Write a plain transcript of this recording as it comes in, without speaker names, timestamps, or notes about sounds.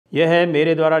यह है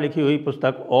मेरे द्वारा लिखी हुई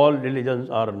पुस्तक all religions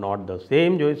are not the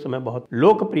same, जो इस समय बहुत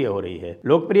लोकप्रिय हो रही है।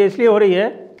 लोकप्रिय इसलिए हो रही है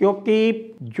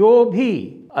क्योंकि जो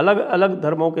भी अलग अलग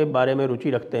धर्मों के बारे में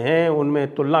रुचि रखते हैं,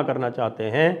 उनमें तुलना करना चाहते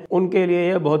हैं, उनके लिए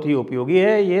यह बहुत ही उपयोगी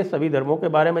है। ये सभी धर्मों के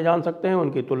बारे में जान सकते हैं,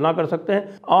 उनकी तुलना कर सकते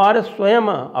हैं और स्वयं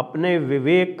अपने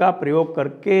विवेक का प्रयोग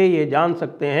करके ये जान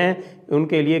सकते हैं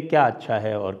उनके लिए क्या अच्छा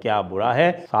है और क्या बुरा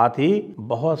है। साथ ही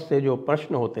बहुत से जो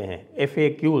प्रश्न होते हैं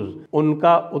FAQs,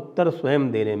 उनका उत्तर स्वयं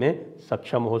देने में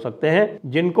सक्षम हो सकते हैं।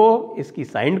 जिनको इसकी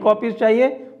साइंड कॉपीज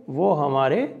चाहिए वो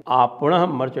हमारे आपण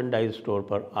मर्चेंडाइज स्टोर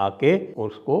पर आके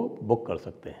उसको बुक कर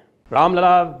सकते हैं।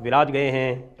 रामलला विराज गए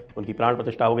हैं, उनकी प्राण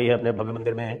प्रतिष्ठा हो गई है अपने भव्य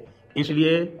मंदिर में,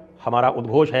 इसलिए हमारा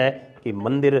उद्घोष है कि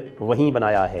मंदिर वहीं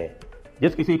बनाया है।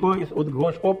 जिस किसी को इस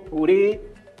उद्घोष को पूरे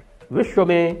विश्व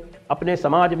में, अपने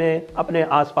समाज में, अपने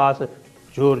आसपास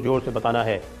जोर जोर से बताना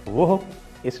है, वो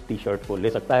इस टी-शर्ट को ले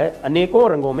सकता है। अनेकों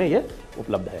रंगों में ये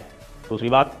उपलब्ध है। दूसरी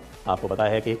बात, आपको पता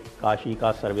है कि काशी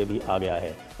का सर्वे भी आ गया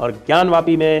है और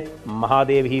ज्ञानवापी में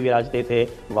महादेव ही विराजते थे,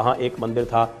 वहाँ एक मंदिर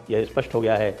था, यह स्पष्ट हो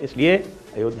गया है। इसलिए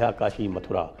अयोध्या, काशी,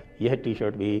 मथुरा, यह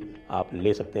टी-शर्ट भी आप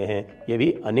ले सकते हैं। ये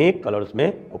भी अनेक कलर्स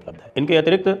में उपलब्ध है। इनके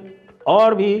अतिरिक्त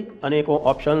और भी अनेकों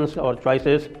ऑप्शंस और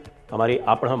चॉइसेस हमारी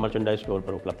आपण मर्चेंडाइज स्टोर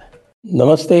पर उपलब्ध है।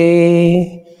 नमस्ते,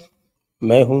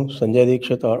 मैं हूं संजय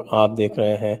दीक्षित और आप देख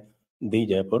रहे हैं दी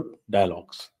जयपुर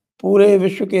डायलॉग्स। पूरे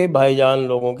विश्व के भाईजान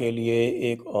लोगों के लिए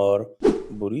एक और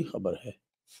बुरी खबर है।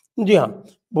 जी हाँ,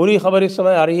 बुरी खबर इस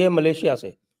समय आ रही है मलेशिया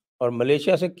से। और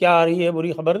मलेशिया से क्या आ रही है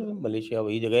बुरी खबर? मलेशिया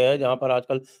वही जगह है जहाँ पर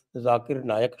आजकल जाकिर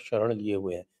नायक शरण लिए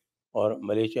हुए हैं। और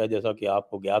मलेशिया, जैसा कि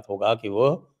आपको ज्ञात होगा कि वो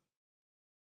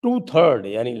 2/3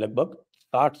 यानी लगभग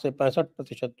 60 से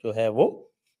 65% जो है वो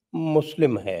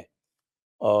मुस्लिम है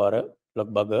और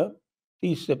लगभग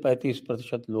 30 से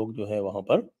 35% लोग जो है वहाँ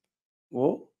पर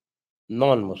वो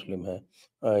नॉन मुस्लिम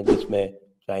हैं, जिसमें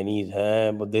चाइनीज़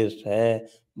हैं, बुद्धिस्ट हैं,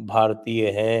 भारतीय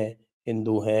हैं,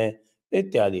 हिंदू हैं,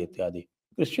 इत्यादि इत्यादि।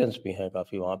 क्रिश्चियंस भी हैं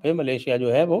काफ़ी वहाँ पे। मलेशिया जो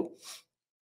है वो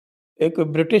एक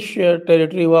ब्रिटिश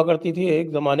टेरिटरी हुआ करती थी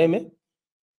एक ज़माने में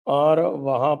और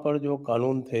वहाँ पर जो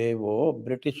कानून थे वो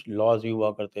ब्रिटिश लॉज ही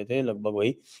हुआ करते थे, लगभग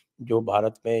वही जो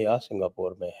भारत में या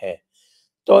सिंगापुर में है।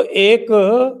 तो एक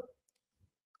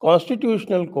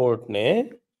कॉन्स्टिट्यूशनल कोर्ट ने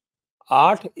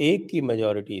 8-1 की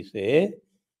मेजॉरिटी से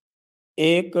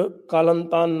एक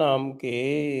कालंतान नाम के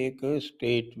एक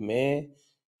स्टेट में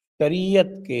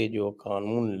शरीयत के जो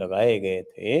कानून लगाए गए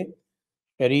थे,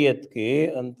 शरीयत के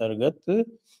अंतर्गत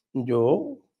जो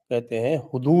कहते हैं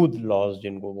हुदूद लॉज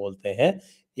जिनको बोलते हैं,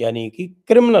 यानी कि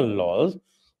क्रिमिनल लॉज,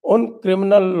 उन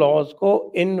क्रिमिनल लॉज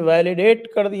को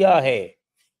इनवैलिडेट कर दिया है।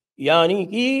 यानी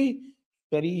कि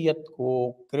शरीयत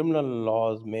को क्रिमिनल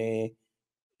लॉज में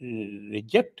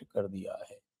रिजेक्ट कर दिया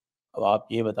है। अब आप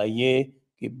ये बताइए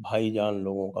कि भाईजान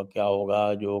लोगों का क्या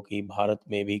होगा जो कि भारत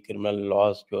में भी क्रिमिनल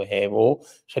लॉज जो है वो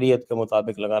शरीयत के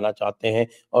मुताबिक लगाना चाहते हैं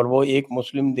और वो एक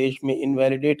मुस्लिम देश में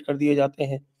इनवैलिडेट कर दिए जाते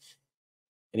हैं।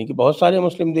 यानी कि बहुत सारे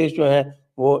मुस्लिम देश जो हैं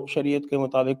वो शरीयत के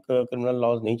मुताबिक क्रिमिनल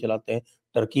लॉज नहीं चलाते हैं।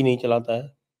 टर्की नहीं चलाता है।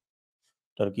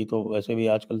 टर्की तो वैसे भी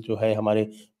आजकल जो है हमारे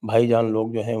भाईजान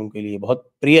लोग जो हैं उनके लिए बहुत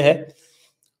प्रिय है।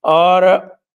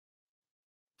 और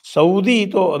सऊदी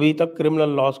तो अभी तक क्रिमिनल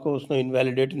लॉज को उसने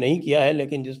इनवैलिडेट नहीं किया है,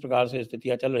 लेकिन जिस प्रकार से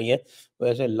स्थितियां चल रही हैं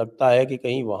वैसे लगता है कि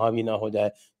कहीं वहां भी ना हो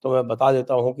जाए। तो मैं बता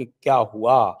देता हूं कि क्या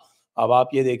हुआ। अब आप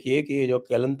ये देखिए कि ये जो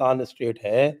केलंतान स्टेट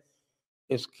है,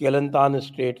 इस केलंतान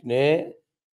स्टेट ने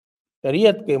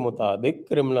शरीयत के मुताबिक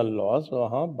क्रिमिनल लॉज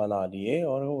वहाँ बना लिए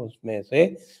और उसमें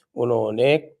से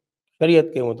उन्होंने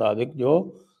शरीयत के मुताबिक जो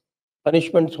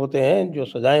पनिशमेंट्स होते हैं, जो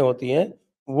सजाएं होती हैं,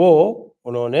 वो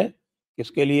उन्होंने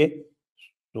किसके लिए?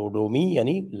 सोडोमी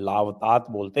यानी लावतात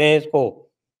बोलते हैं इसको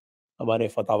हमारे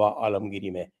फतावा आलमगीरी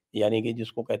में, यानी कि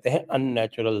जिसको कहते हैं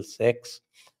अननेचुरल सेक्स।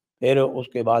 फिर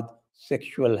उसके बाद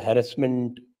सेक्सुअल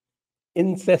हैरेसमेंट,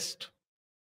 इंसेस्ट।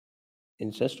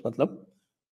 इंसेस्ट मतलब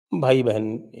भाई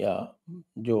बहन या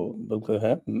जो बिल्कुल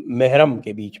है महरम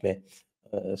के बीच में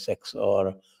सेक्स।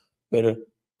 और फिर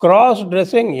क्रॉस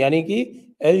ड्रेसिंग यानी कि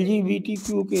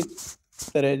LGBTQ की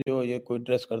तरह जो ये कोई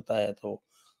ड्रेस करता है तो।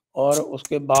 और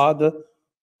उसके बाद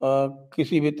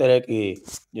किसी भी तरह की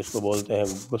जिसको बोलते हैं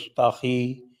गुस्ताखी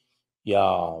या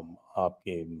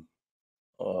आपके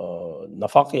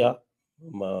नफाक या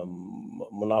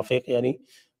मुनाफिक यानी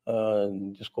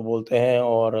जिसको बोलते हैं,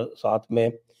 और साथ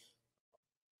में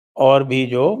और भी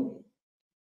जो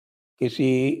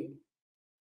किसी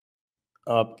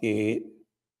आपकी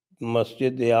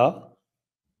मस्जिद या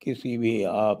किसी भी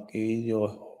आपकी जो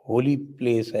होली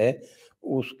प्लेस है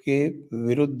उसके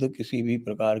विरुद्ध किसी भी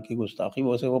प्रकार की गुस्ताखी,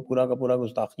 वैसे वो पूरा का पूरा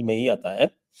गुस्ताखी में ही आता है।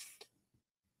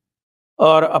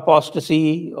 और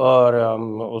अपोस्टेसी और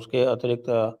उसके अतिरिक्त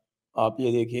आप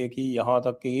ये देखिए कि यहाँ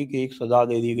तक कि एक सज़ा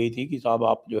दे दी गई थी कि साहब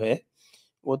आप जो है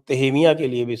वो तहेमिया के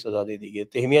लिए भी सज़ा दे दी गई।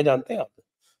 तहेमिया जानते हैं आप?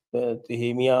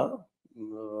 तहेमिया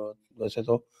वैसे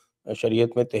तो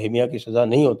शरीयत में तहेमिया की सज़ा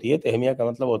नहीं होती है। तहेमिया का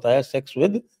मतलब होता है सेक्स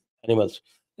विद एनिमल्स।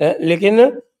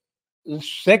 लेकिन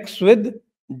सेक्स विद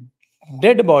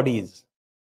डेड बॉडीज़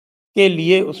के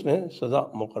लिए उसमें सज़ा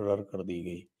मुकर्रर कर दी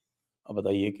गई। अब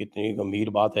बताइए कितनी गंभीर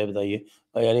बात है बताइए।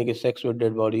 यानी कि सेक्स विद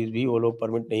डेड बॉडीज़ भी वो लोग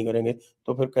परमिट नहीं करेंगे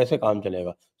तो फिर कैसे काम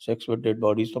चलेगा? सेक्स विद डेड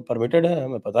बॉडीज़ तो परमिटेड है,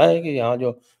 हमें पता है कि यहाँ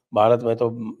जो भारत में तो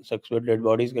सेक्स विद डेड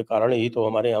बॉडीज़ के कारण ही तो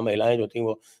हमारे यहाँ महिलाएँ जो थीं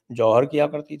वो जौहर किया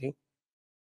करती थीं।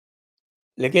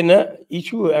 लेकिन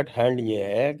इश्यू एट हैंड ये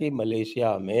है कि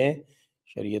मलेशिया में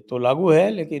शरीयत तो लागू है,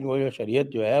 लेकिन वो जो शरीयत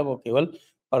जो है वो केवल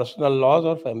पर्सनल लॉज़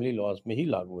और फैमिली लॉज़ में ही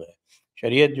लागू है।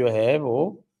 शरीयत जो है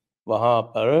वो वहाँ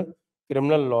पर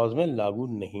क्रिमिनल लॉज़ में लागू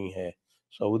नहीं है।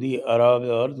 सऊदी अरब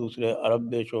और दूसरे अरब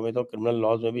देशों में तो क्रिमिनल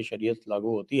लॉज़ में भी शरीयत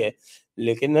लागू होती है,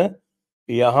 लेकिन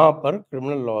यहाँ पर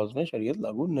क्रिमिनल लॉज़ में शरीयत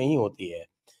लागू नहीं होती है।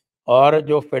 और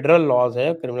जो फेडरल लॉज़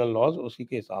है, क्रिमिनल लॉज़ उसी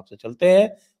के हिसाब से चलते हैं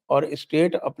और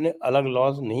स्टेट अपने अलग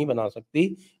लॉज़ नहीं बना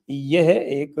सकती। यह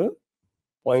एक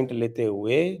पॉइंट लेते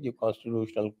हुए जो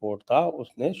कॉन्स्टिट्यूशनल कोर्ट था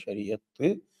उसने शरीयत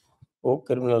को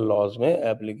क्रिमिनल लॉज़ में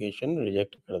एप्लीकेशन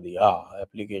रिजेक्ट कर दिया।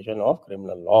 एप्लीकेशन ऑफ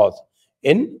क्रिमिनल लॉज़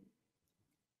इन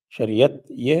शरीयत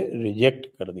ये रिजेक्ट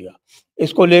कर दिया।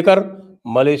 इसको लेकर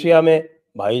मलेशिया में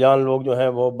भाईजान लोग जो हैं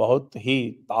वो बहुत ही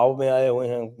ताव में आए हुए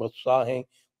हैं, गुस्सा हैं,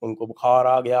 उनको बुखार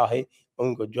आ गया है,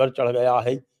 उनको ज्वर चढ़ गया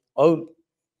है और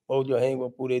वो जो है वो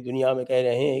पूरे दुनिया में कह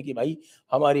रहे हैं कि भाई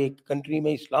हमारी कंट्री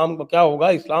में इस्लाम को क्या होगा,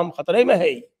 इस्लाम खतरे में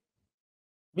है।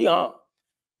 जी हाँ,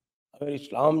 अगर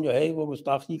इस्लाम जो है वो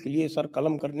गुस्ताखी के लिए सर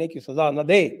कलम करने की सज़ा न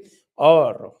दे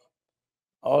और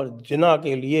जिना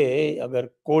के लिए अगर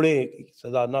कोड़े की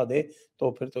सज़ा ना दे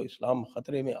तो फिर तो इस्लाम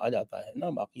ख़तरे में आ जाता है ना।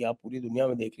 बाकी आप पूरी दुनिया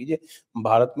में देख लीजिए,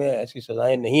 भारत में ऐसी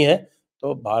सज़ाएँ नहीं हैं।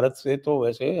 तो भारत से तो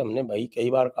वैसे हमने भाई कई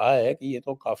बार कहा है कि ये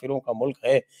तो काफ़िरों का मुल्क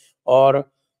है और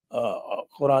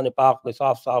कुरान पाक में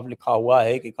साफ-साफ लिखा हुआ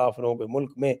है कि काफ़िरों के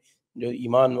मुल्क में जो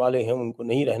ईमान वाले हैं उनको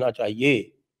नहीं रहना चाहिए।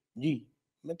 जी,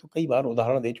 मैं तो कई बार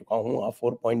उदाहरण दे चुका हूँ, आप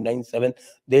 4.97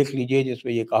 देख लीजिए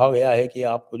जिसमें ये कहा गया है कि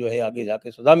आपको जो है आगे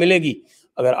जाके सज़ा मिलेगी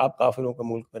अगर आप काफ़िरों के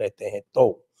मुल्क में रहते हैं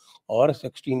तो। और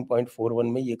 16.41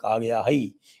 में ये कहा गया है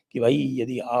कि भाई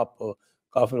यदि आप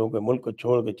काफ़िरों के मुल्क को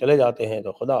छोड़ के चले जाते हैं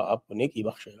तो खुदा आपको नेकी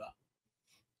बख्शेगा।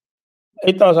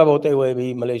 इतना सब होते हुए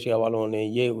भी मलेशिया वालों ने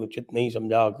ये उचित नहीं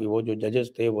समझा कि वो जो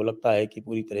जजेस थे वो लगता है कि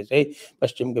पूरी तरह से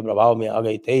पश्चिम के प्रभाव में आ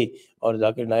गए थे और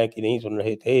जाकिर नायक की नहीं सुन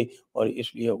रहे थे और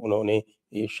इसलिए उन्होंने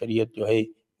ये शरीयत जो है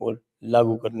वो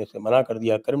लागू करने से मना कर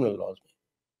दिया क्रिमिनल लॉज में।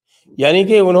 यानी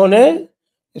कि उन्होंने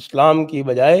इस्लाम की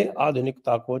बजाय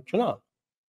आधुनिकता को चुना।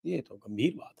 ये तो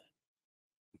गंभीर बात है।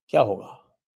 क्या होगा?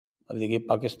 अब देखिए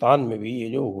पाकिस्तान में भी ये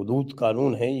जो हुदूद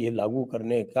कानून है ये लागू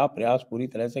करने का प्रयास पूरी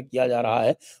तरह से किया जा रहा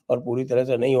है और पूरी तरह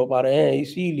से नहीं हो पा रहे हैं।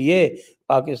 इसीलिए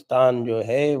पाकिस्तान जो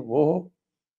है वो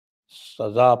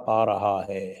सज़ा पा रहा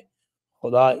है।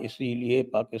 खुदा इसीलिए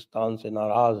पाकिस्तान से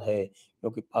नाराज़ है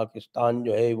क्योंकि पाकिस्तान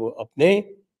जो है वो अपने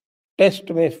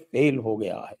टेस्ट में फ़ेल हो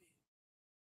गया है।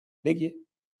 देखिए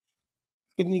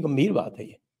कितनी गंभीर बात है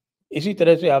ये। इसी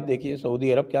तरह से आप देखिए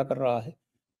सऊदी अरब क्या कर रहा है।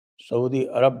 सऊदी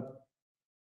अरब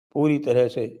पूरी तरह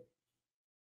से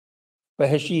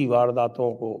फहशी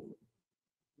वारदातों को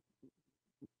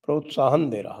प्रोत्साहन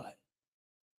दे रहा है।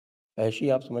 फहशी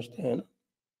आप समझते हैं ना?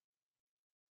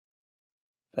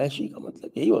 फहशी का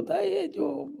मतलब यही होता है ये जो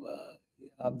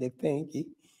आप देखते हैं कि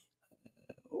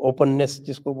ओपननेस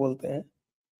जिसको बोलते हैं,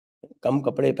 कम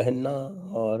कपड़े पहनना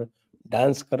और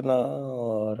डांस करना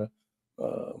और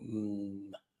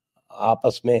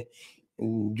आपस में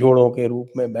जोड़ों के रूप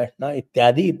में बैठना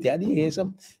इत्यादि, इत्यादि ये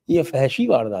सब ये फहशी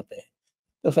वारदातें हैं।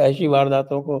 तो फहशी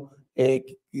वारदातों को एक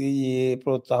ये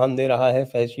प्रोत्साहन दे रहा है।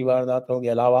 फहशी वारदातों के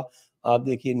अलावा आप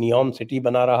देखिए नियॉन सिटी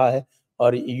बना रहा है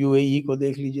और यूएई को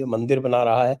देख लीजिए मंदिर बना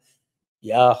रहा है।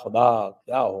 या खुदा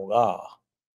क्या होगा?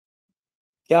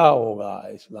 क्या होगा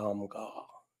इस्लाम का?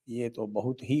 ये तो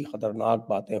बहुत ही खतरनाक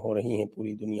बातें हो रही हैं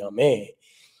पूरी दुनिया में।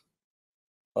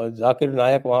 और ज़ाकिर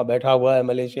नायक वहाँ बैठा हुआ है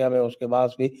मलेशिया में उसके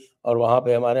पास भी और वहाँ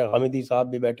पे हमारे हामिदी साहब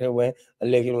भी बैठे हुए हैं।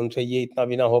 लेकिन उनसे ये इतना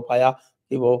भी ना हो पाया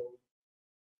कि वो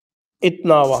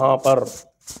इतना वहाँ पर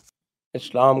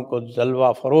इस्लाम को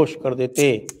जलवा फरोश कर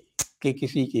देते कि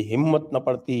किसी की हिम्मत न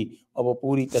पड़ती और वो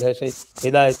पूरी तरह से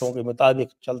हिदायतों के मुताबिक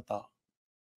चलता।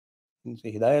 इनसे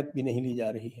हिदायत भी नहीं ली जा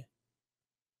रही है।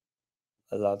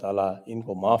 अल्लाह ताला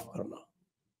इनको माफ़ करना।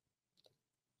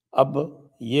 अब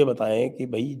ये बताएं कि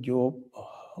भाई जो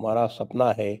हमारा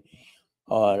सपना है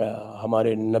और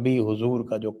हमारे नबी हुजूर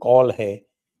का जो कॉल है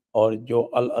और जो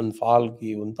अल अनफाल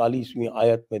की 39वीं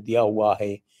आयत में दिया हुआ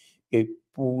है कि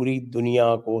पूरी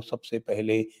दुनिया को सबसे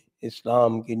पहले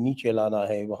इस्लाम के नीचे लाना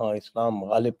है, वहाँ इस्लाम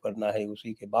गालिब करना है,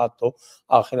 उसी के बाद तो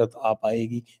आखिरत आ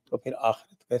पाएगी। तो फिर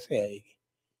आखिरत कैसे आएगी?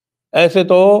 ऐसे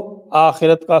तो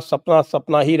आखिरत का सपना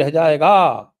सपना ही रह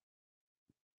जाएगा।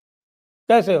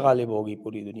 कैसे गालिब होगी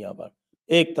पूरी दुनिया पर?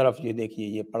 एक तरफ ये देखिए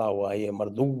ये पड़ा हुआ है ये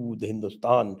मरदूद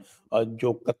हिंदुस्तान,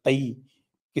 जो कतई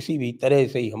किसी भी तरह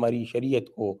से ही हमारी शरीयत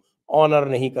को ऑनर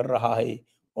नहीं कर रहा है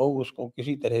और उसको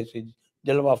किसी तरह से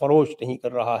जलवा फरोश नहीं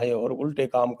कर रहा है और उल्टे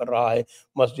काम कर रहा है।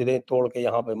 मस्जिदें तोड़ के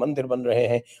यहाँ पे मंदिर बन रहे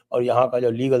हैं और यहाँ का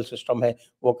जो लीगल सिस्टम है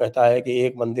वो कहता है कि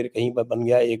एक मंदिर कहीं पर बन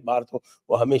गया एक बार तो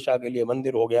वो हमेशा के लिए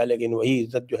मंदिर हो गया, लेकिन वही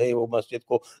इज्जत जो है वो मस्जिद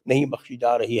को नहीं बख्शी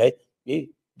जा रही है। ये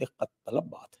दिक्कत तलब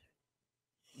बात है,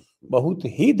 बहुत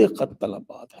ही दिक्कत तलब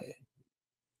बात है।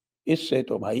 इससे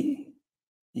तो भाई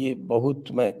ये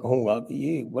बहुत मैं कहूँगा कि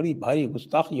ये बड़ी भारी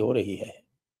गुस्ताखी हो रही है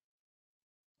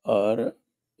और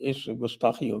इस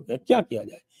गुस्ताखी को क्या किया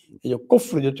जाए? ये जो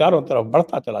कुफ्र जो चारों तरफ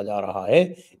बढ़ता चला जा रहा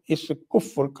है, इस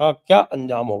कुफ्र का क्या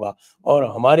अंजाम होगा? और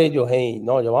हमारे जो हैं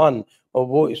नौजवान और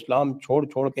वो इस्लाम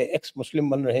छोड़-छोड़ के एक्स मुस्लिम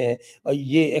बन रहे हैं और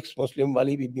ये एक्स मुस्लिम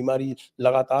वाली भी बीमारी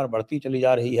लगातार बढ़ती चली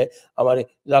जा रही है। हमारे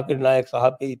ज़ाकिर नायक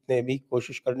साहब के इतने भी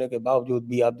कोशिश करने के बावजूद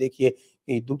भी आप देखिए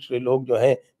कि दूसरे लोग जो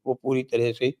हैं, वो पूरी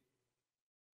तरह से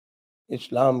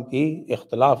इस्लाम की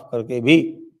इख्तिलाफ़ करके भी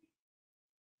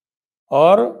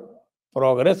और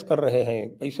प्रोग्रेस कर रहे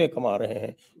हैं, पैसे कमा रहे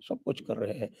हैं, सब कुछ कर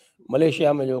रहे हैं।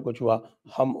 मलेशिया में जो कुछ हुआ,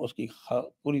 हम उसकी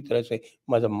पूरी तरह से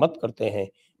मज़म्मत करते हैं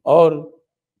और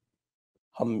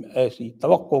हम ऐसी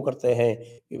तवक्को करते हैं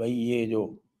कि भई ये जो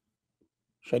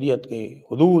शरीयत के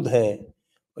हुदूद हैं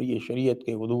और ये शरीयत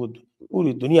के हुदूद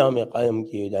पूरी दुनिया में कायम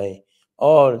किए जाएँ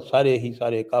और सारे ही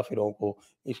सारे काफ़िरों को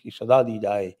इसकी सज़ा दी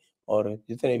जाए और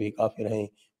जितने भी काफ़िर हैं,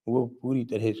 वो पूरी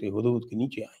तरह से हुदूद के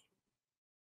नीचे आएँ।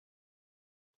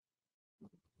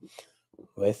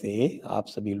 वैसे आप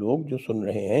सभी लोग जो सुन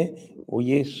रहे हैं, वो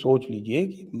ये सोच लीजिए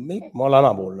कि मैं एक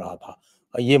मौलाना बोल रहा था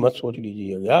और ये मत सोच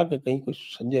लीजिएगा कि कहीं कुछ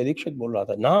संजय दीक्षित बोल रहा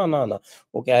था। ना, ना, ना,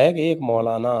 वो क्या है कि एक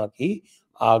मौलाना की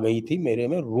आ गई थी मेरे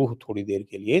में रूह थोड़ी देर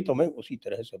के लिए, तो मैं उसी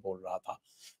तरह से बोल रहा था।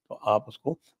 तो आप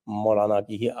उसको मौलाना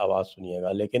की ही आवाज़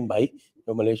सुनिएगा। लेकिन भाई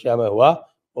जो मलेशिया में हुआ,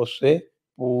 उससे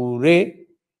पूरे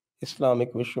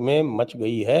इस्लामिक विश्व में मच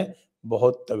गई है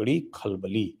बहुत तगड़ी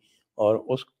खलबली और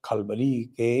उस खलबली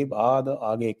के बाद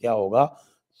आगे क्या होगा,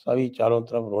 सभी चारों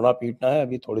तरफ रोना पीटना है।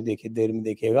 अभी थोड़ी देखिए देर में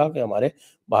देखिएगा कि हमारे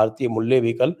भारतीय मुल्ले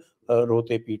भी कल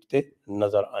रोते पीटते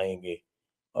नजर आएंगे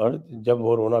और जब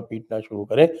वो रोना पीटना शुरू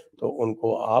करें तो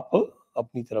उनको आप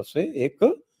अपनी तरफ से एक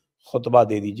खुतबा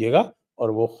दे दीजिएगा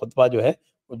और वो खुतबा जो है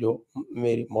वो जो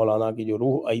मेरी मौलाना की जो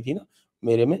रूह आई थी ना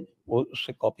मेरे में, वो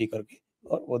उससे कॉपी करके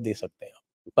और वो दे सकते हैं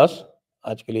आप। बस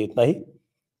आज के लिए इतना ही।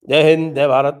 जय हिंद, जय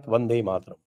भारत, वंदे मातरम।